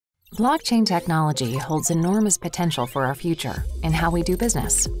Blockchain technology holds enormous potential for our future in how we do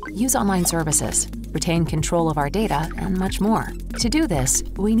business, use online services, retain control of our data, and much more. To do this,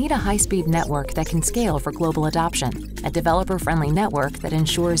 we need a high-speed network that can scale for global adoption, a developer-friendly network that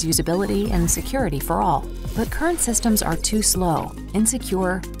ensures usability and security for all. But current systems are too slow,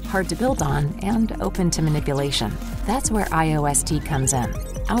 insecure, hard to build on, and open to manipulation. That's where IOST comes in.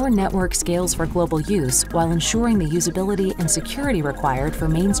 Our network scales for global use while ensuring the usability and security required for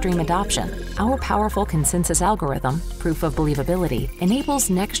mainstream adoption. Our powerful consensus algorithm, proof of believability, enables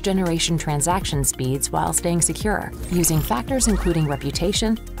next-generation transaction speeds while staying secure, using factors including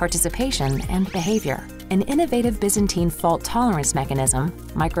reputation, participation, and behavior. An innovative Byzantine fault tolerance mechanism,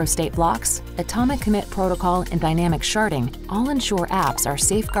 microstate blocks, atomic commit protocol, and dynamic sharding all ensure apps are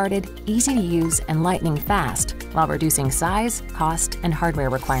safeguarded, easy to use, and lightning fast, while reducing size, cost, and hardware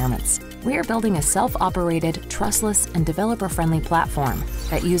requirements. We're building a self-operated, trustless, and developer-friendly platform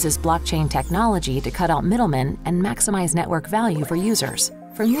that uses blockchain technology to cut out middlemen and maximize network value for users.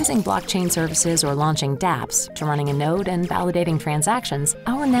 From using blockchain services or launching dApps to running a node and validating transactions,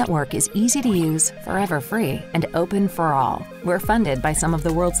 our network is easy to use, forever free, and open for all. We're funded by some of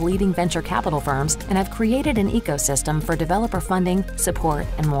the world's leading venture capital firms and have created an ecosystem for developer funding, support,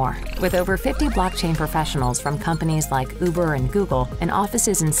 and more. With over 50 blockchain professionals from companies like Uber and Google and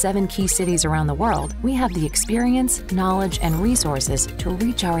offices in 7 key cities around the world, we have the experience, knowledge, and resources to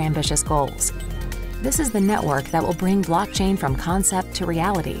reach our ambitious goals. This is the network that will bring blockchain from concept to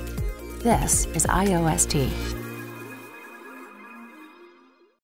reality. This is IOST.